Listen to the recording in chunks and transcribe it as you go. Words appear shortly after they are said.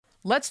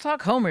Let's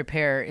Talk Home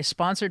Repair is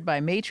sponsored by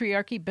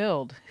Matriarchy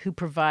Build, who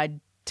provide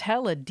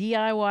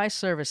tele-DIY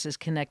services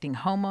connecting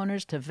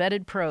homeowners to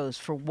vetted pros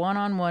for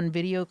one-on-one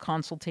video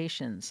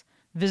consultations.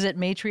 Visit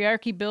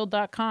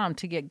matriarchybuild.com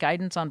to get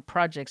guidance on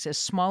projects as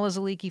small as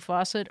a leaky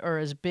faucet or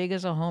as big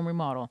as a home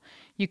remodel.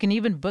 You can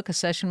even book a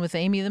session with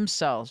Amy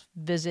themselves.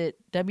 Visit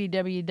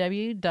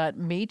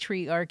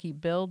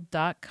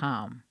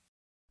www.matriarchybuild.com.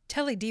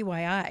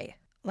 Tele-DIY,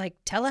 like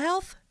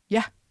telehealth?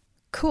 Yeah,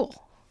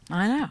 Cool.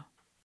 I know.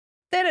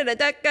 Hi,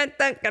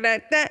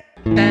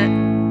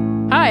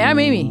 Hi, I'm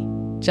Amy,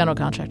 general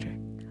contractor.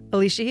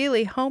 Alicia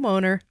Healy,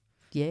 homeowner.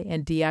 Yay,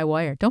 and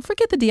DIYer. Don't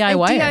forget the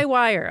DIYer.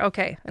 DIYer,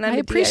 okay. And I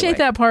appreciate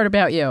that part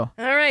about you. All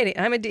righty,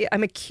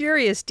 I'm a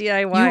curious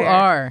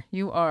DIYer.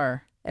 You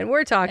are. And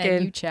we're talking...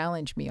 And you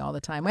challenge me all the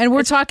time. And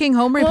we're talking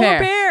home repair. Home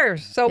repair.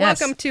 So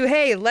Yes. welcome to,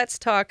 hey, let's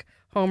talk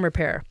home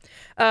repair.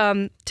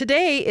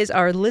 Today is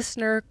our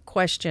listener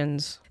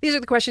questions. These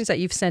are the questions that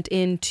you've sent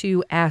in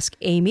to Ask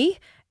Amy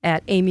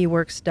at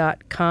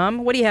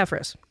amyworks.com. What do you have for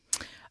us?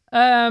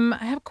 I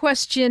have a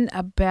question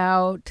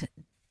about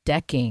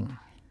decking.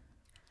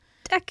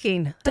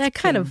 Decking. That's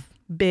kind of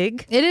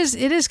big. It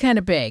is kind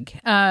of big.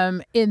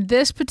 In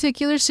this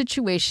particular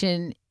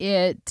situation,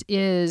 it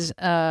is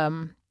a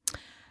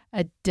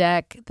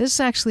deck. This is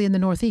actually in the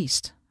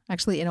Northeast,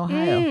 actually in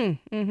Ohio.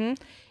 Mm-hmm.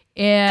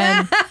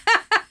 And,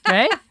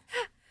 right?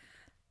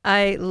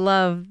 I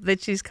love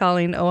that she's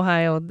calling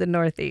Ohio the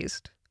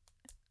Northeast.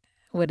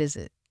 What is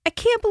it? I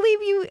can't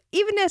believe you,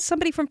 even as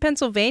somebody from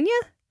Pennsylvania,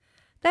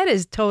 that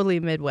is totally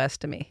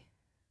Midwest to me.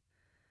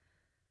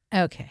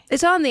 Okay.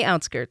 It's on the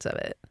outskirts of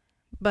it,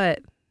 but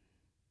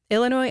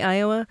Illinois,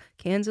 Iowa,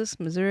 Kansas,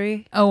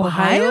 Missouri,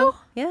 Ohio?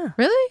 Yeah.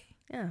 Really?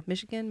 Yeah.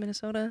 Michigan,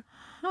 Minnesota.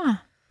 Huh.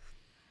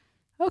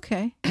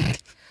 Okay. I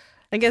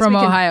guess From we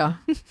can Ohio.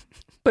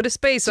 put a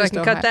space so I Just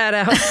can Ohio. cut that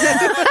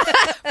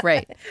out.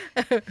 Right.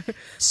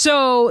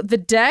 So the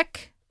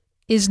deck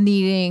is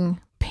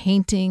needing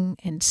painting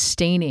and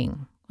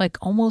staining like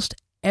almost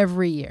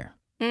every year.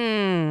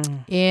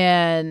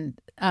 And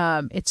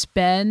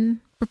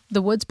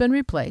the wood's been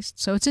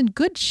replaced, so it's in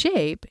good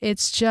shape.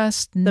 It's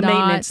just The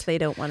maintenance they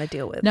don't want to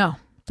deal with. No,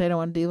 they don't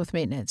want to deal with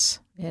maintenance,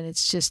 and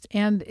it's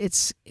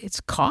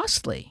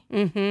costly.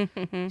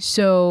 Mm-hmm.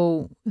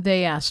 So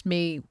they asked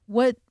me,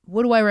 what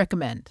do I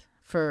recommend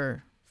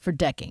for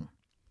decking?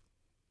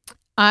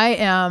 I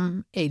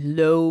am a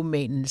low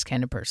maintenance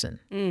kind of person.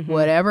 Mm-hmm.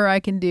 Whatever I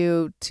can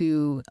do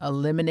to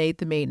eliminate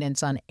the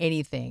maintenance on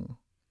anything,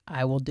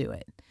 I will do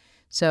it.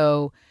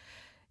 So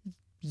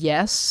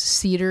yes,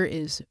 cedar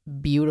is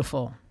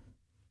beautiful,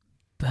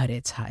 but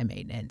it's high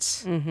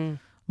maintenance. Mm-hmm.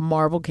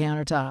 Marble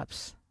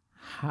countertops,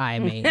 high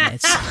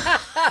maintenance.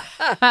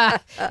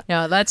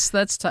 No,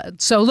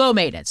 so low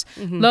maintenance.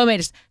 Mm-hmm. Low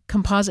maintenance.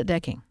 Composite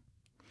decking.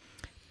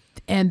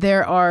 And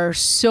there are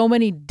so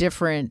many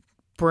different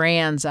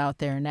brands out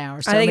there now.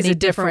 Or so I think many it's a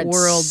different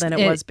world than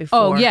it was before.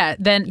 Oh, yeah.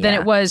 Than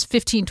it was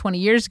 15, 20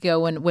 years ago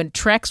when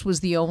Trex was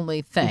the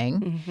only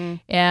thing. Mm-hmm.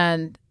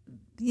 And,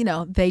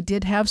 they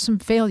did have some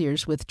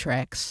failures with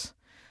Trex.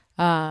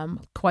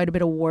 Quite a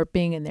bit of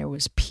warping, and there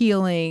was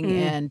peeling,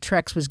 and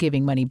Trex was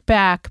giving money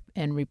back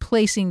and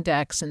replacing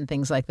decks and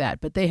things like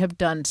that. But they have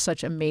done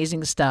such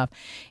amazing stuff.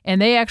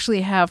 And they actually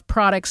have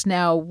products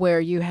now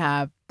where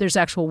there's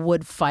actual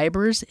wood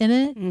fibers in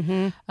it.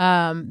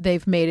 Mm-hmm.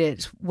 They've made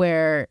it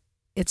where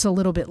it's a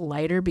little bit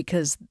lighter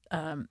because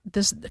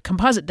this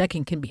composite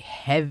decking can be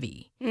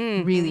heavy,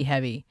 really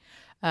heavy.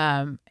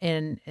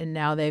 And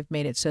now they've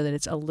made it so that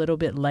it's a little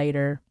bit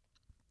lighter.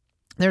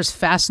 There's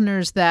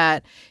fasteners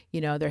that,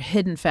 they're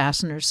hidden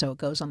fasteners, so it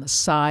goes on the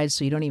side,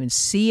 so you don't even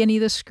see any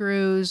of the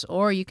screws,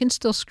 or you can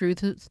still screw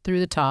through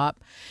the top.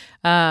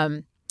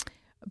 Want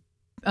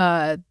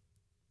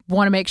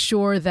to make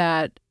sure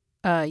that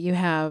you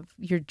have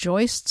your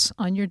joists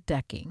on your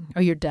decking,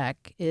 or your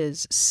deck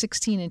is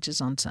 16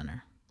 inches on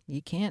center.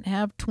 You can't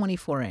have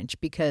 24-inch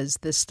because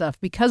this stuff,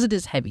 because it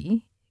is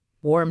heavy,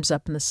 warms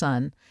up in the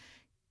sun,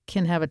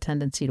 can have a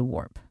tendency to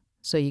warp.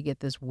 So you get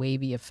this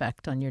wavy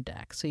effect on your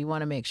deck. So you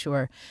want to make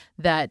sure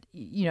that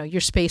you're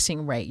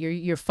spacing right.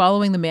 You're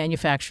following the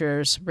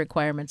manufacturer's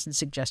requirements and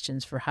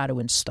suggestions for how to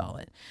install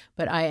it.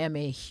 But I am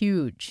a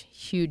huge,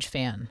 huge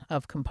fan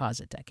of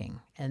composite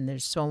decking, and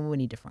there's so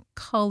many different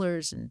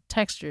colors and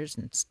textures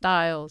and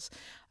styles.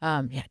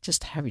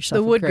 Just have yourself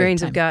The a wood great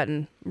grains time. have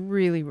gotten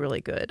really,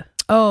 really good.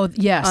 Oh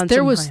yes, on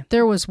there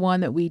some was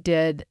one that we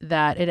did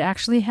that it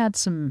actually had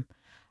some.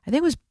 I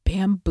think it was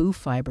bamboo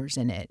fibers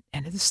in it,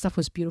 and this stuff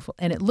was beautiful,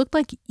 and it looked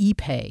like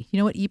Ipe. You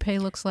know what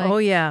Ipe looks like? Oh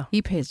yeah,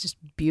 Ipe is just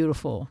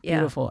beautiful, Yeah.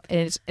 beautiful,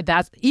 and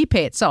Ipe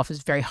itself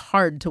is very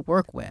hard to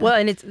work with. well,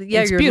 and it's It's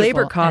your beautiful,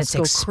 labor and costs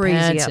it's go crazy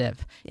up.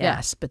 expensive. Yeah.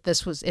 Yes, but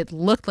it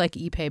looked like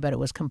Ipe, but it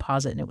was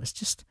composite, and it was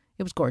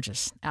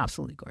gorgeous,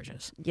 absolutely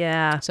gorgeous.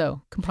 Yeah.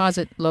 So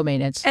composite, low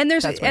maintenance, And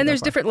there's that's what I go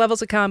for. different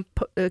levels of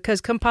because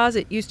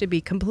composite used to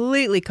be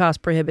completely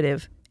cost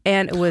prohibitive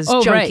and it was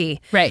Oh, junky.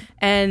 right.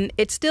 And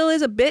it still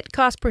is a bit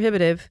cost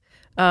prohibitive.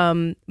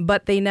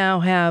 but they now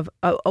have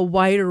a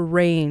wider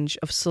range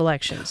of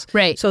selections.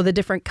 Right. So the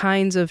different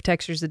kinds of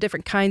textures, the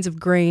different kinds of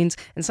grains,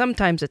 and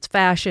sometimes it's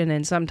fashion,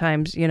 and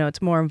sometimes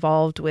it's more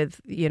involved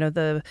with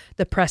the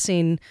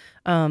pressing,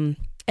 and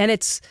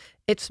it's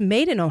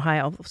made in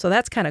Ohio, so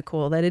that's kind of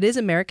cool that it is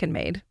American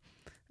made.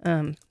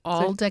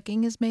 All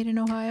decking is made in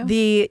Ohio?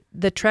 The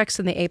Trex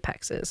and the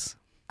Apexes.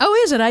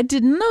 Oh, is it? I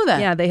didn't know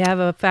that. Yeah, they have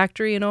a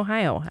factory in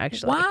Ohio,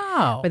 actually.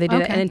 Wow. Where they do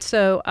that. And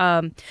so,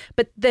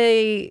 but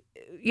they,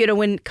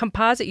 when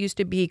composite used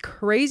to be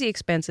crazy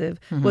expensive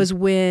was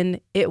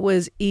when it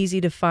was easy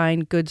to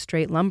find good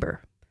straight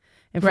lumber.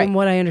 And from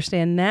what I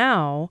understand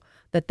now,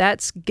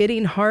 that's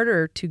getting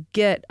harder to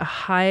get a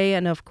high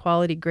enough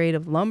quality grade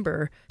of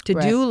lumber to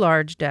do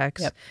large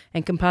decks. Yep.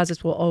 And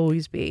composites will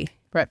always be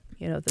right.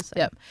 The same.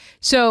 Yep.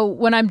 So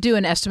when I'm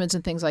doing estimates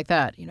and things like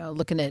that,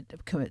 looking at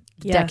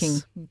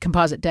decking,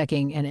 composite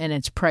decking, and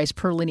its price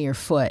per linear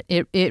foot,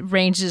 it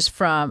ranges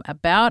from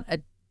about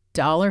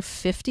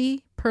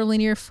 $1.50 per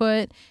linear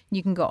foot.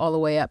 You can go all the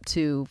way up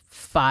to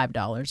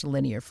 $5 a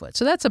linear foot.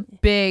 So that's a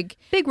big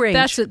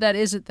range. That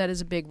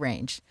is a big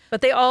range.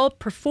 But they all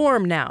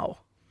perform now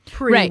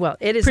pretty well.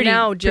 It is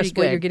now just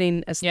what you're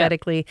getting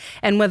aesthetically,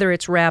 and whether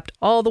it's wrapped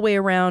all the way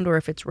around or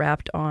if it's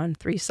wrapped on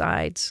three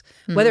sides,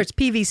 whether it's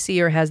PVC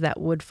or has that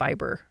wood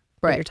fiber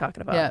that you're talking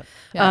about.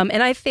 Yeah.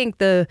 And I think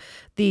the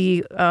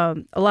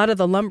a lot of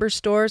the lumber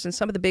stores and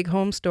some of the big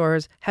home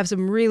stores have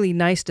some really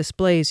nice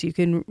displays. You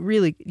can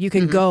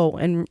go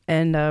and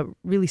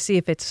really see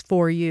if it's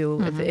for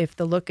you, if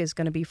the look is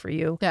going to be for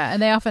you. Yeah,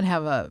 and they often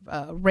have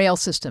a rail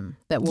system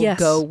that will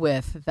go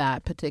with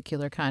that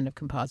particular kind of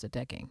composite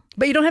decking.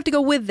 But you don't have to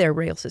go with their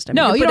rail system.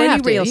 No, you don't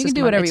have to. Rail you can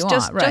do whatever you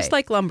want. Just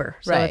like lumber.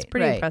 So it's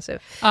pretty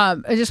impressive. I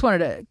just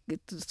wanted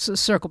to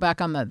circle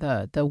back on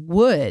the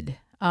wood.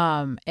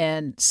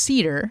 And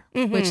cedar,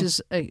 which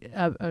is a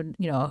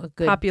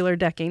good popular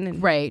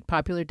decking,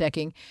 popular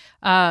decking.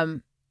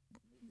 The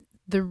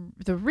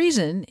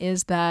reason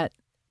is that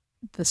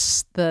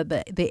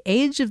the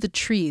age of the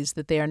trees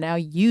that they are now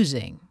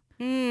using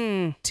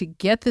to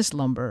get this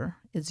lumber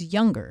is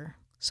younger,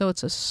 so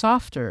it's a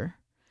softer,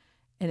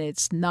 and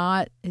it's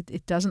not.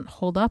 It doesn't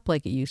hold up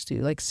like it used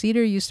to. Like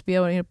cedar used to be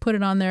able to put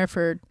it on there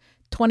for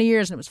 20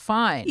 years and it was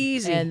fine,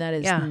 easy, and that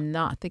is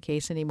not the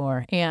case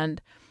anymore.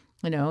 And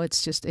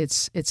it's just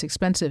it's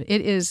expensive.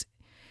 It is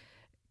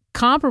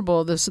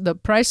comparable. The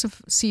price of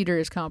cedar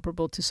is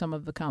comparable to some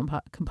of the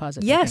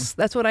composite. Yes,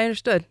 that's what I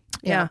understood.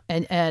 Yeah.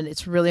 And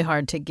it's really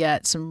hard to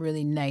get some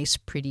really nice,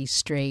 pretty,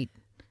 straight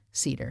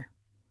cedar.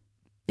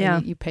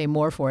 Yeah, you pay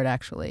more for it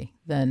actually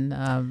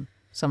than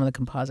some of the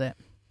composite.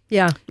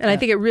 Yeah, and I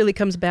think it really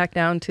comes back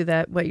down to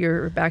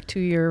back to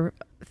your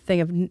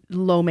thing of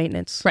low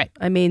maintenance. Right.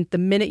 I mean, the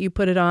minute you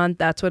put it on,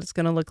 that's what it's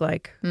going to look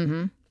like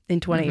in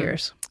 20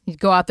 years. You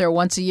go out there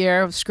once a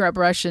year, scrub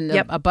brush and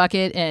a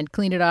bucket, and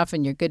clean it off,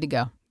 and you're good to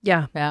go.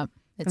 Yeah,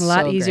 it's a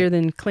lot so easier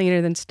great.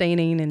 cleaner than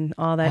staining and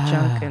all that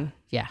junk. And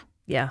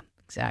yeah,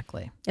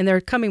 exactly. And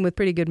they're coming with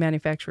pretty good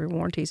manufacturer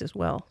warranties as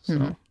well,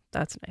 so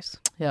that's nice.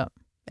 Yeah.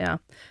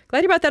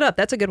 Glad you brought that up.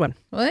 That's a good one.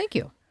 Well, thank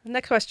you.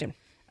 Next question.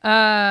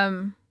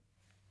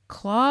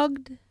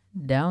 Clogged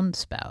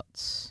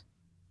downspouts.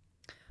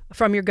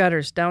 From your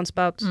gutters,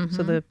 downspouts.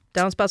 So the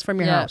downspouts from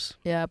your house.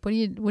 Yeah. What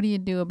do you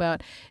do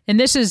about? And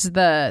this is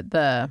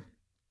the.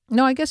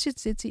 No, I guess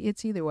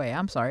it's either way.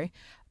 I'm sorry.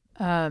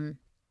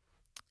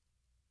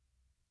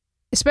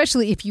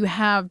 Especially if you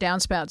have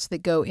downspouts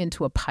that go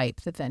into a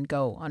pipe that then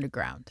go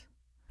underground.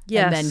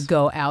 Yes. And then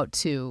go out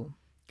to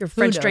your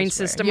French drain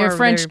system, your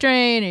French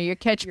drain, or your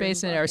catch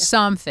basin, or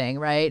something,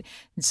 right?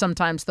 And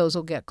sometimes those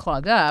will get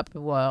clogged up.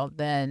 Well,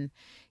 then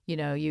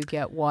you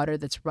get water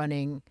that's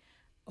running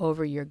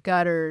over your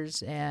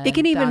gutters, and it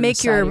can even down make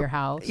the side of your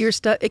house. Your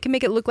stuff. It can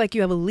make it look like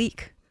you have a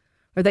leak,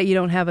 or that you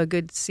don't have a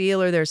good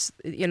seal, or there's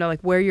like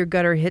where your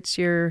gutter hits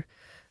your.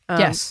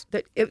 Yes,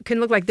 it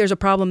can look like there's a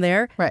problem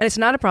there, right? And it's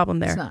not a problem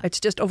there. It's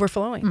just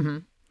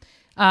overflowing.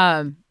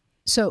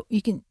 So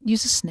you can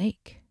use a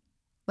snake,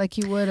 like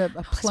you would a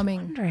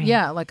plumbing.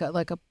 Like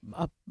a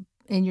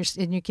in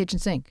your kitchen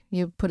sink.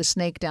 You put a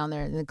snake down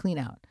there and then clean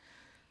out.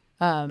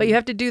 But you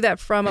have to do that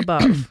from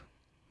above.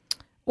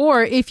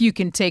 Or if you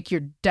can take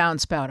your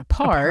downspout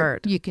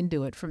apart, you can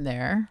do it from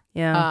there.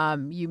 Yeah.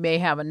 You may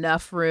have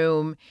enough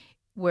room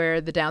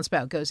where the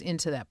downspout goes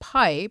into that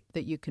pipe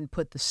that you can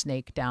put the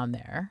snake down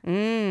there.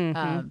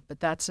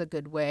 But that's a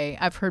good way.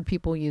 I've heard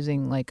people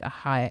using like a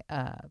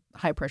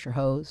higher pressure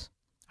hose,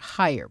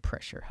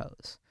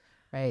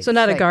 right? So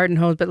not a garden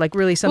hose, but like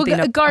really something.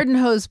 Well, a garden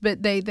hose,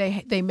 but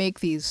they make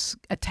these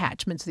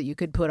attachments that you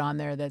could put on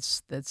there.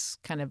 That's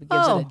kind of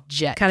gives it a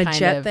jet kind of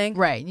jet thing,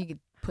 right? You could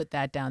put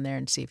that down there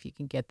and see if you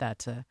can get that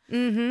to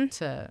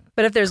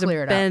But if there's a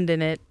bend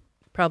in it,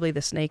 probably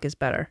the snake is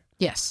better.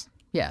 Yes.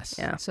 Yeah.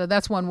 So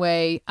that's one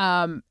way.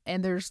 And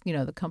there's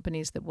the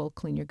companies that will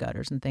clean your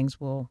gutters and things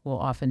will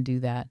often do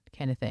that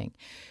kind of thing.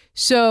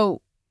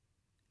 So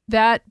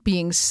that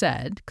being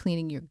said,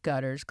 cleaning your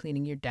gutters,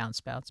 cleaning your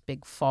downspouts,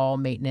 big fall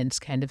maintenance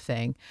kind of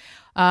thing.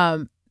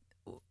 One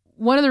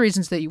of the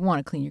reasons that you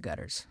want to clean your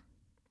gutters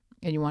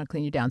and you want to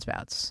clean your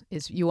downspouts,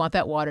 is you want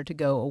that water to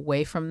go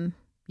away from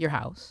your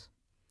house.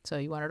 So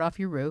you want it off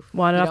your roof.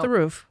 Want it off the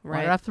roof, right?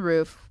 Want it off the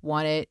roof.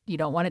 You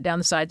don't want it down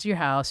the sides of your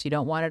house. You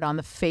don't want it on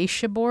the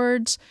fascia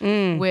boards,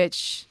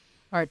 which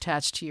are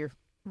attached to your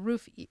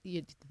roof,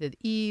 to the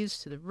eaves,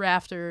 to the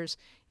rafters.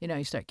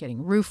 You start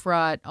getting roof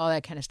rot, all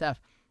that kind of stuff.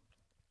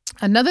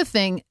 Another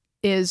thing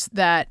is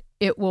that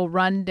it will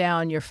run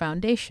down your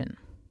foundation.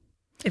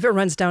 If it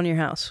runs down your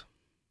house.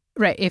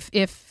 Right. If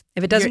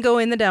it doesn't go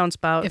in the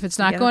downspout. If it's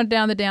not going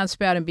down the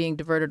downspout and being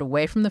diverted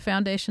away from the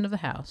foundation of the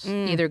house,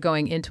 either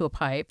going into a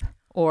pipe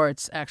or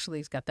it's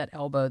got that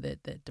elbow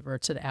that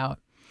diverts it out.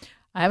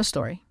 I have a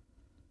story.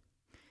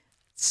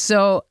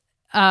 So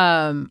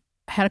I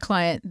had a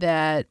client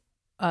that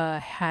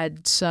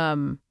had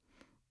some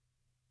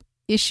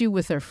issue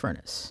with their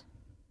furnace.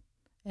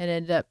 It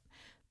ended up,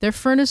 their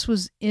furnace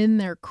was in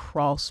their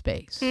crawl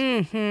space.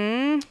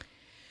 Mm-hmm.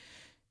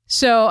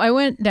 So I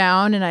went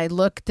down and I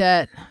looked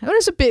at, it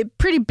was a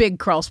pretty big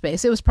crawl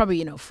space. It was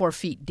probably, 4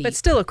 feet deep. But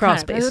still a crawl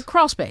space. It was a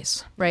crawl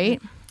space, right?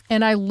 Mm-hmm.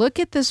 And I look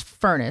at this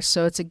furnace.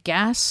 So it's a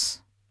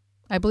gas,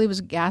 I believe it was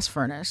a gas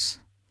furnace.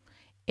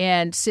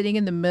 And sitting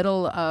in the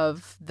middle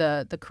of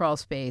the crawl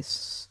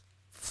space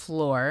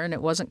floor, and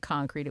it wasn't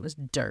concrete, it was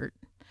dirt.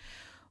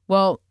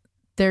 Well,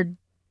 their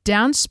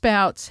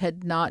downspouts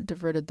had not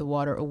diverted the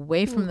water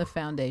away from the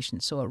foundation.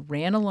 So it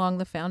ran along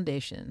the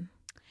foundation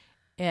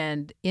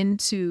and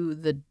into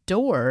the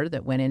door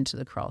that went into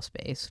the crawl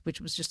space, which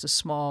was just a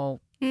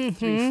small 3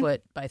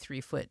 foot by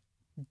 3 foot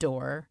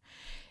door.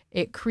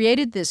 It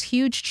created this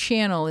huge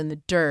channel in the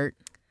dirt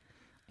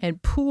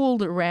and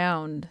pooled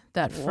around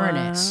that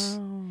furnace.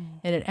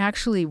 And it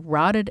actually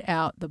rotted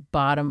out the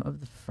bottom of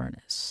the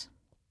furnace.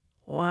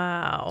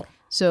 Wow.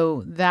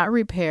 So that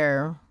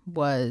repair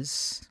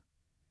was,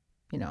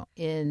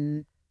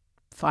 in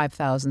 $5,000,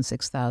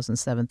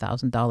 $6,000,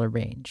 $7,000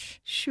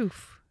 range. Shoof.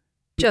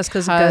 Just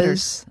because of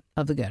gutters.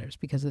 Of the gutters,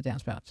 because of the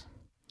downspouts.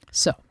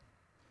 So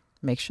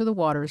make sure the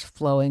water is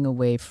flowing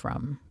away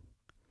from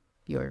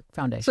your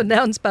foundation. So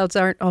downspouts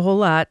aren't a whole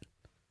lot.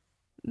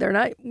 They're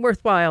not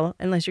worthwhile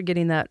unless you're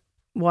getting that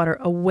water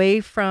away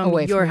from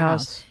your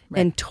house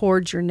right. and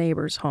towards your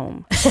neighbor's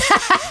home.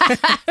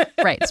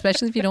 Right,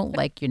 especially if you don't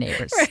like your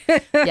neighbors.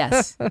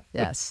 Yes.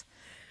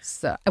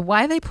 So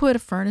why they put a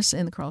furnace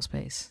in the crawl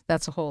space?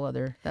 That's a whole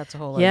other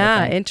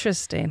Yeah, thing.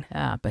 interesting.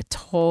 Yeah, but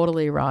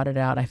totally rotted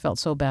out. I felt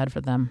so bad for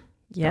them.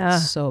 Yeah,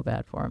 so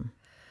bad for them.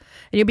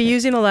 And you'll be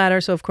using a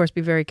ladder, so of course be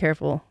very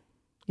careful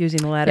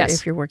using the ladder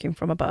if you're working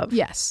from above.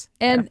 Yes,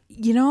 and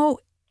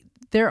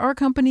there are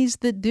companies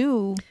that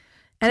do.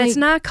 And it's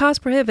not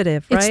cost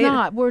prohibitive, right? It's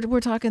not.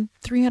 We're talking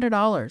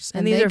 $300,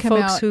 and these are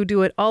folks who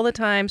do it all the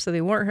time, so they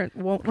won't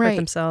hurt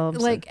themselves.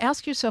 Like,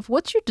 ask yourself,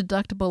 what's your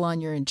deductible on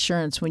your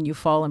insurance when you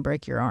fall and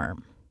break your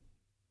arm?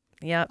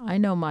 Yeah, I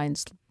know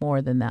mine's more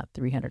than that,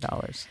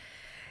 $300.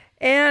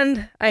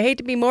 And I hate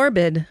to be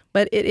morbid,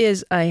 but it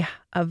is a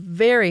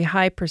very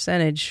high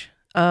percentage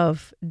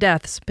of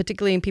deaths,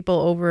 particularly in people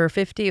over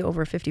 50,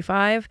 over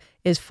 55,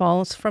 is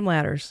falls from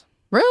ladders.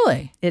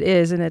 Really? It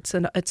is, and it's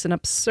an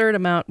absurd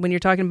amount when you're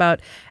talking about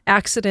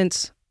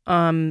accidents.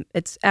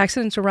 It's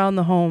accidents around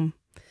the home.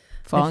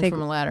 Falling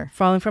from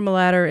a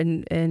ladder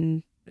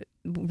and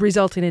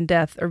resulting in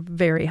death are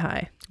very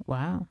high.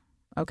 Wow.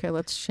 Okay,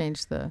 let's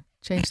change the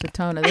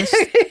tone of this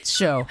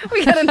show.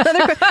 We got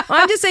another.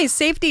 I'm just saying,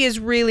 safety is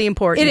really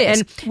important. It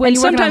is. And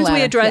sometimes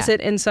we address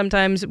it, and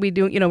sometimes we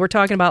do. We're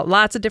talking about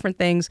lots of different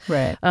things.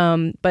 Right.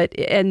 But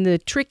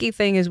the tricky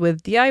thing is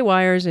with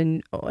DIYers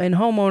and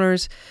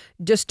homeowners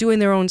just doing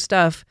their own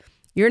stuff.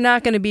 You're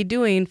not going to be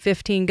doing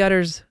 15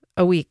 gutters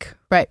a week.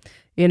 Right.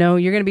 You're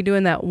going to be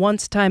doing that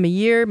once time a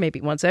year,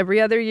 maybe once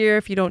every other year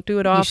if you don't do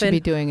it often. You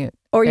should be doing it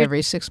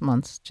every 6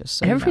 months, just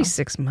so every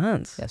 6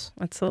 months. Yes.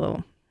 That's a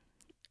little.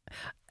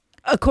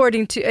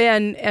 According to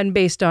and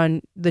based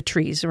on the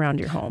trees around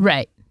your home,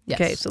 right?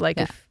 Yes. Okay, so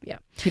if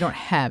you don't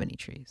have any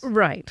trees,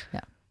 right?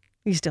 Yeah,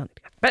 you still need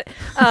to. But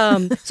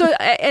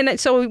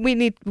so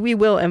we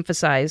will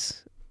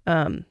emphasize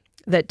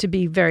that to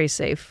be very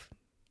safe,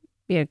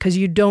 because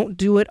you don't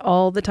do it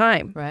all the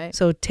time, right?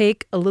 So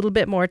take a little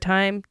bit more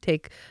time,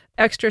 take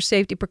extra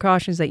safety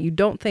precautions that you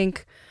don't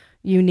think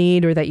you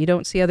need or that you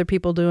don't see other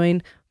people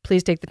doing.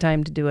 Please take the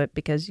time to do it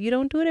because you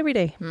don't do it every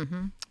day.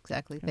 Mm-hmm.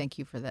 Exactly. Thank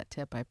you for that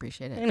tip. I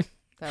appreciate it.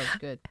 That was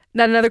good.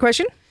 Not another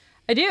question?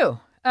 I do.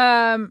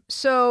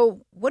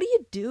 So what do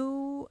you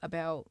do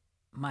about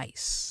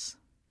mice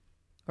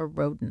or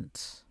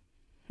rodents?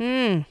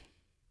 Ants.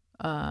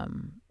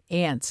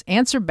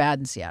 Ants are bad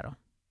in Seattle.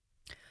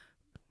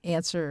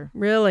 Ants are...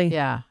 Really?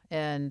 Yeah.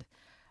 And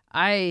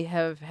I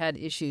have had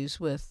issues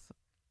with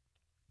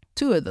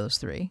 2 of those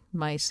 3,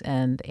 mice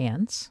and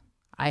ants.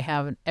 I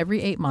have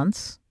every 8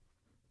 months.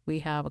 We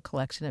have a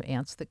collection of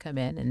ants that come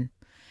in and,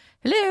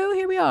 hello,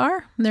 here we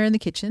are. And they're in the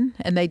kitchen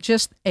and they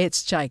just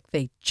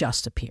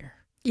appear.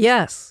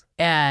 Yes.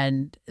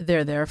 And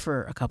they're there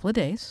for a couple of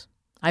days.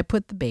 I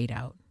put the bait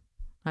out.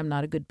 I'm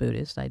not a good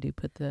Buddhist. I do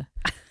put the,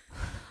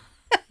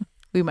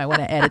 we might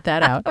want to edit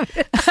that out.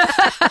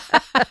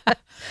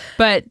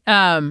 But,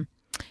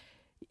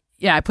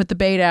 I put the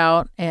bait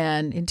out,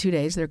 and in 2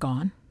 days they're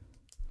gone.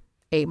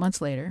 8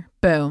 months later,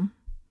 boom,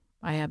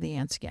 I have the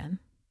ants again.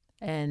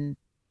 And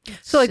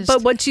so, like,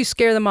 but once you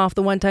scare them off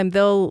the one time,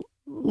 they'll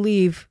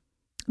leave.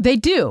 They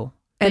do.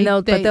 And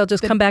they'll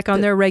just come back on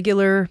their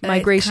regular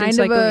migration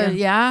cycle.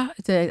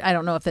 I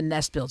don't know if the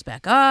nest builds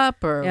back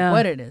up or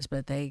what it is,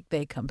 but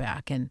they come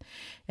back.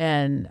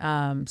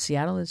 And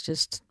Seattle is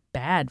just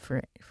bad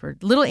for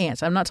little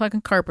ants. I'm not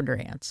talking carpenter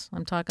ants.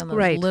 I'm talking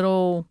those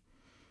little,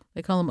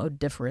 they call them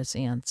odiferous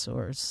ants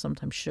or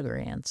sometimes sugar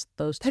ants.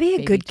 Those. That'd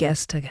be a good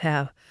guess to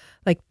have,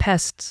 like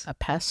pests. A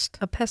pest?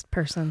 A pest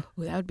person.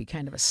 Ooh, that would be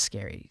kind of a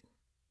scary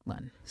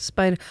one.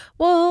 Spider.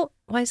 Well,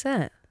 why is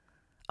that?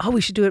 Oh,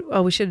 we should do it.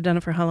 Oh, we should have done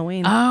it for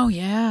Halloween. Oh,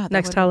 yeah.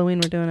 Next Halloween,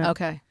 we're doing it.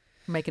 Okay.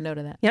 Make a note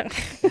of that. Yeah.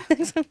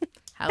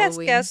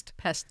 Halloween. Pest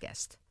guest.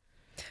 Pest.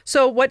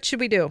 So what should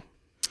we do?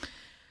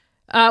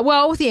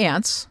 Well, with the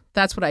ants,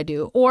 that's what I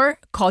do. Or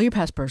call your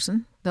pest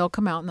person. They'll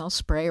come out and they'll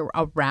spray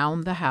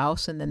around the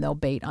house, and then they'll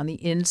bait on the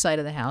inside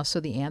of the house.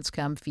 So the ants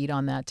come, feed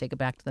on that, take it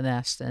back to the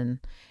nest. And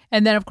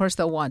then, of course,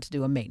 they'll want to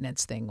do a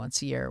maintenance thing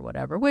once a year or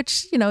whatever,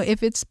 which,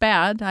 if it's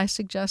bad, I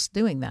suggest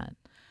doing that.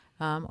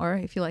 Or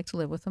if you like to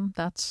live with them,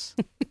 that's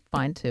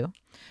fine too.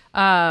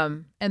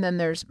 And then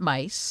there's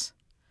mice.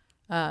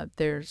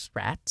 There's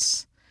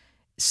rats.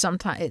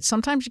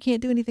 Sometimes you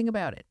can't do anything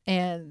about it.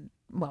 And,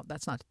 well,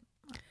 that's not...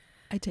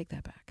 I take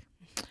that back.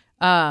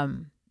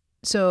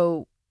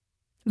 So...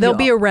 They'll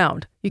be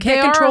around. You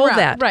can't control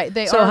that. Right.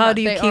 So how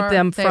do you keep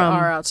them from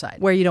outside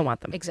where you don't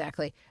want them?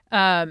 Exactly.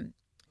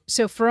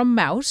 So for a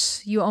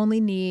mouse, you only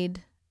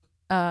need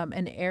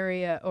an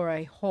area or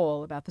a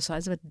hole about the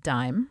size of a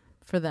dime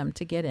for them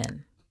to get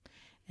in,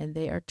 and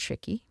they are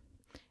tricky.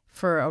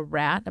 For a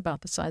rat,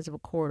 about the size of a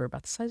quarter,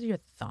 about the size of your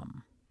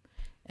thumb,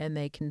 and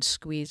they can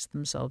squeeze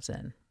themselves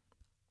in.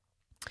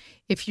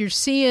 If you're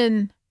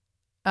seeing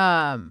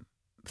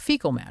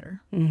fecal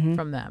matter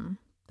from them,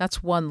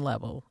 that's one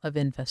level of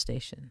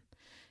infestation.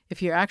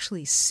 If you're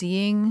actually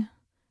seeing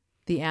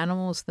the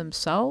animals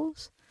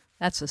themselves,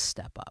 that's a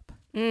step up.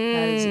 That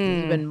is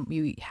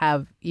you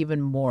have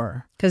even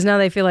more. Because now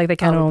they feel like they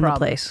kind of own the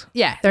place.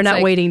 Yeah. They're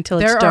not waiting till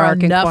it's dark and quiet.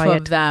 There are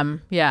enough of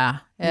them. Yeah.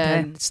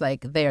 And it's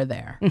like, they're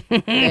there.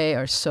 They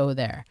are so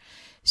there.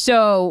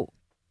 So,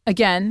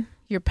 again,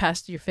 your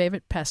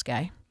favorite pest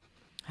guy,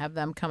 have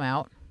them come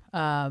out.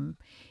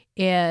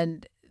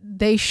 And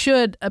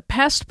a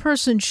pest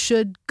person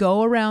should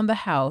go around the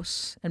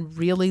house and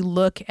really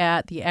look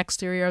at the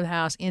exterior of the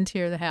house,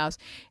 interior of the house,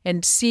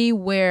 and see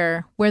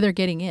where they're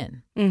getting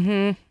in.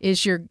 Mm-hmm.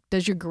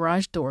 Does your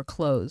garage door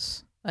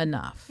close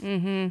enough?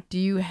 Mm-hmm. Do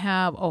you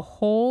have a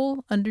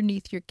hole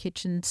underneath your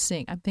kitchen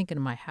sink? I'm thinking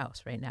of my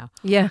house right now.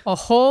 Yeah. A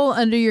hole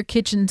under your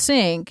kitchen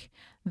sink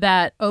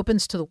that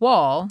opens to the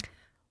wall.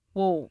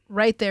 Well,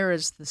 right there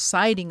is the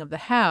siding of the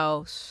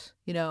house.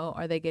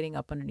 Are they getting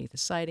up underneath the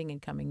siding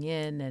and coming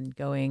in and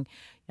going?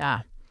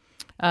 Yeah.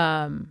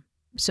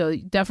 So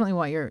you definitely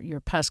want your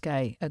pest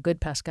guy, a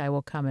good pest guy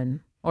will come in,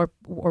 or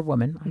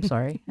woman, I'm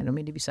sorry, I don't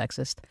mean to be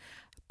sexist,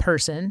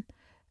 person,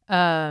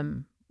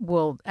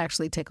 will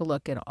actually take a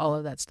look at all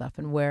of that stuff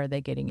and where are they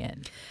getting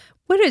in.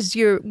 Where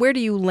do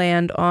you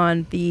land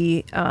on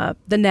the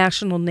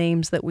national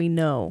names that we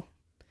know?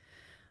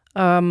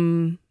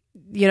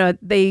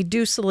 They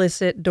do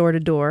solicit door to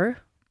door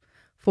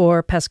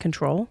for pest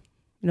control.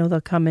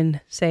 They'll come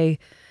and say,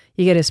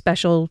 you get a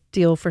special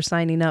deal for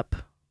signing up,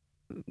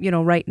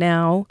 right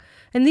now.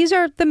 And these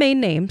are the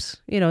main names.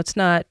 It's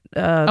not...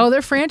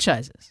 they're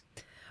franchises.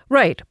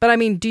 Right. But I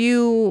mean, do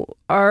you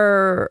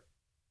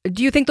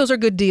think those are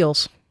good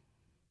deals?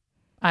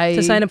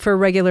 To sign up for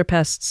regular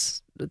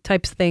pests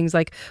types of things.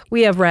 Like,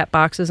 we have rat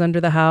boxes under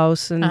the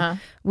house, and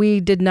we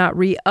did not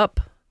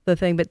re-up the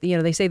thing. But,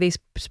 they say they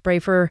spray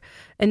for...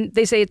 And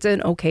they say it's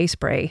an okay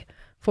spray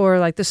for,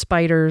 like, the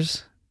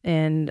spiders...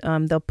 And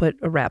they'll put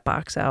a rat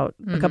box out,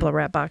 a couple of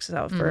rat boxes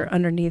out for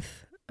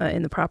underneath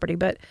in the property.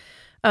 But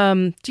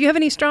do you have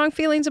any strong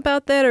feelings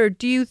about that? Or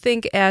do you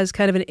think as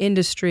kind of an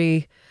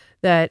industry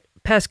that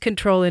pest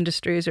control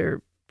industries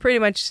are pretty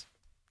much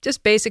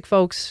just basic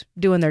folks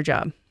doing their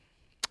job?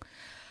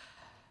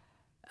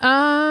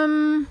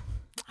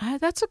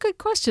 That's a good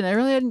question. I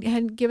really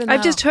hadn't given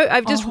that.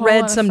 I've just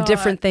read some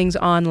different things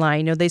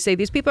online. They say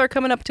these people are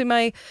coming up to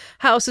my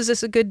house. Is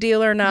this a good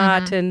deal or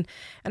not? And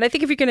I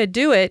think if you're going to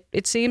do it,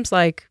 it seems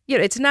like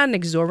it's not an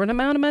exorbitant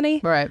amount of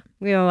money, right?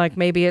 Like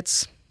maybe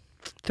it's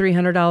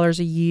 $300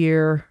 a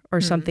year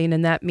or something,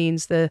 and that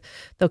means they'll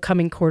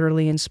come in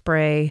quarterly and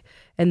spray,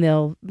 and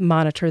they'll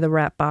monitor the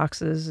rat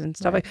boxes and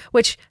stuff like.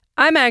 Which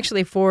I'm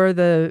actually for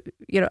the.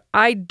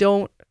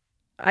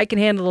 I can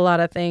handle a lot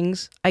of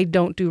things. I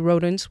don't do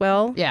rodents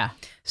well. Yeah.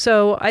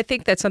 So I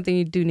think that's something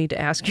you do need to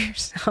ask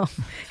yourself.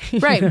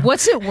 Right.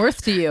 What's it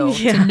worth to you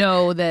to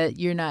know that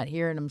you're not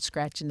hearing them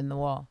scratching in the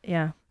wall?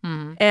 Yeah.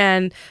 Mm-hmm.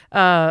 And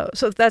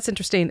so that's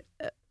interesting.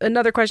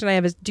 Another question I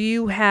have is, do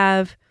you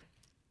have...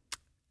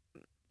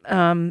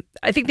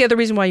 I think the other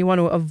reason why you want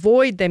to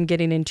avoid them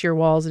getting into your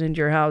walls and into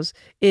your house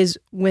is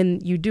when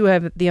you do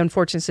have the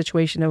unfortunate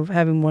situation of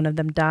having one of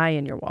them die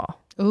in your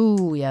wall.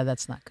 Oh, yeah,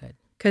 that's not good.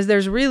 Because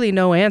there's really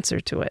no answer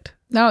to it.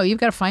 No, you've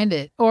got to find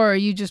it, or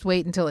you just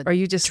wait until it Or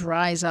you just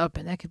dries up,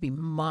 and that could be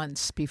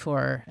months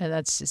before, and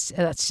that's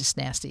just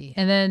nasty.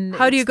 And then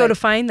how do you it's go to like-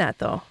 find that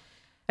though?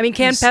 I mean,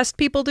 can pest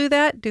people do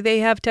that? Do they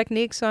have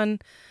techniques on?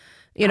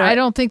 I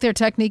don't think their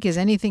technique is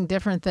anything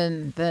different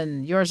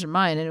than yours or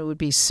mine, and it would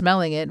be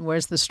smelling it and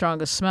where's the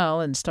strongest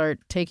smell and start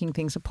taking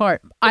things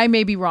apart. I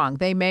may be wrong.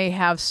 They may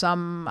have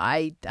some.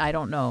 I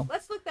don't know.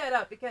 Let's look that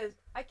up because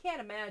I can't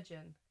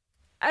imagine.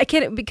 I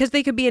can't because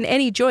they could be in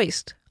any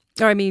joist.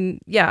 Or I mean,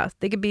 yeah,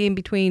 they could be in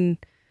between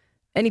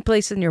any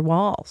place in your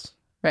walls.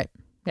 Right.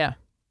 Yeah.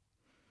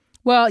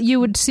 Well, you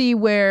would see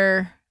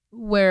where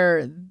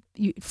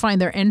you find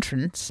their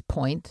entrance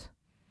point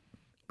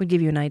Would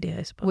give you an idea,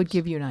 I suppose. would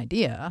give you an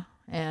idea.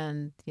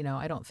 And,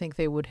 I don't think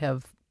they would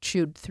have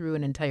chewed through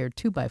an entire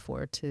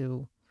 2x4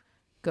 to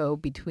go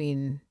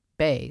between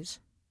bays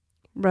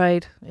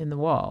Right. in the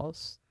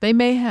walls. They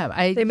may have.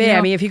 They may.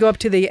 I mean, if you go up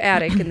to the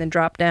attic and then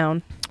drop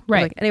down.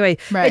 Right. Like, anyway,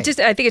 Right.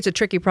 I think it's a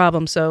tricky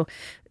problem. So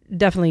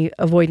definitely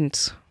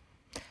avoidance.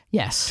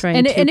 yes. trying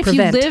And to if you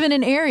prevent. live in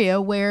an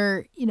area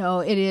where,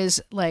 it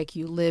is like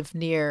you live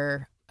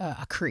near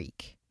a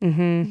creek,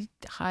 Mm-hmm.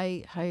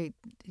 high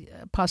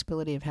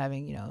possibility of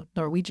having,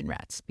 Norwegian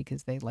rats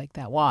because they like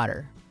that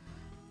water.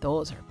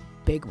 Those are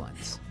big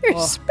ones. Your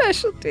Oh,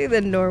 specialty,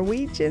 the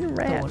Norwegian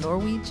rat.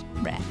 Norwegian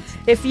rats.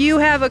 If you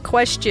have a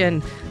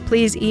question,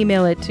 please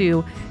email it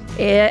to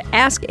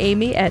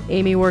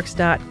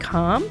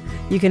askamy@amyworks.com.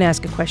 You can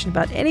ask a question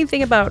about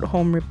anything about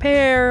home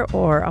repair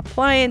or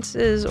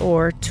appliances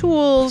or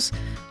tools.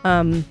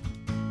 Send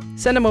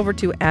them over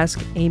to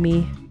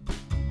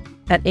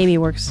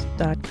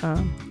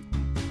askamy@amyworks.com.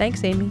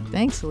 Thanks, Amy.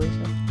 Thanks,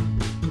 Alicia.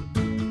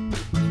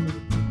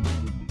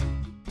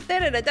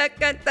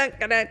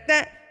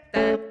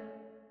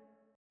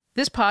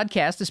 This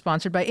podcast is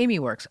sponsored by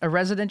AmyWorks, a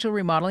residential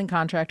remodeling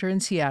contractor in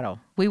Seattle.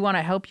 We want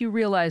to help you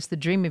realize the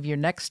dream of your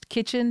next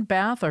kitchen,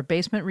 bath, or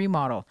basement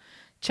remodel.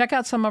 Check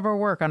out some of our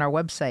work on our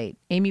website,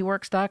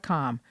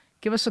 amyworks.com.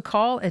 Give us a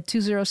call at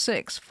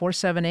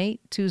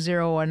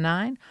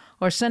 206-478-2019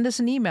 or send us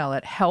an email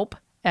at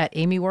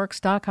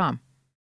help@amyworks.com.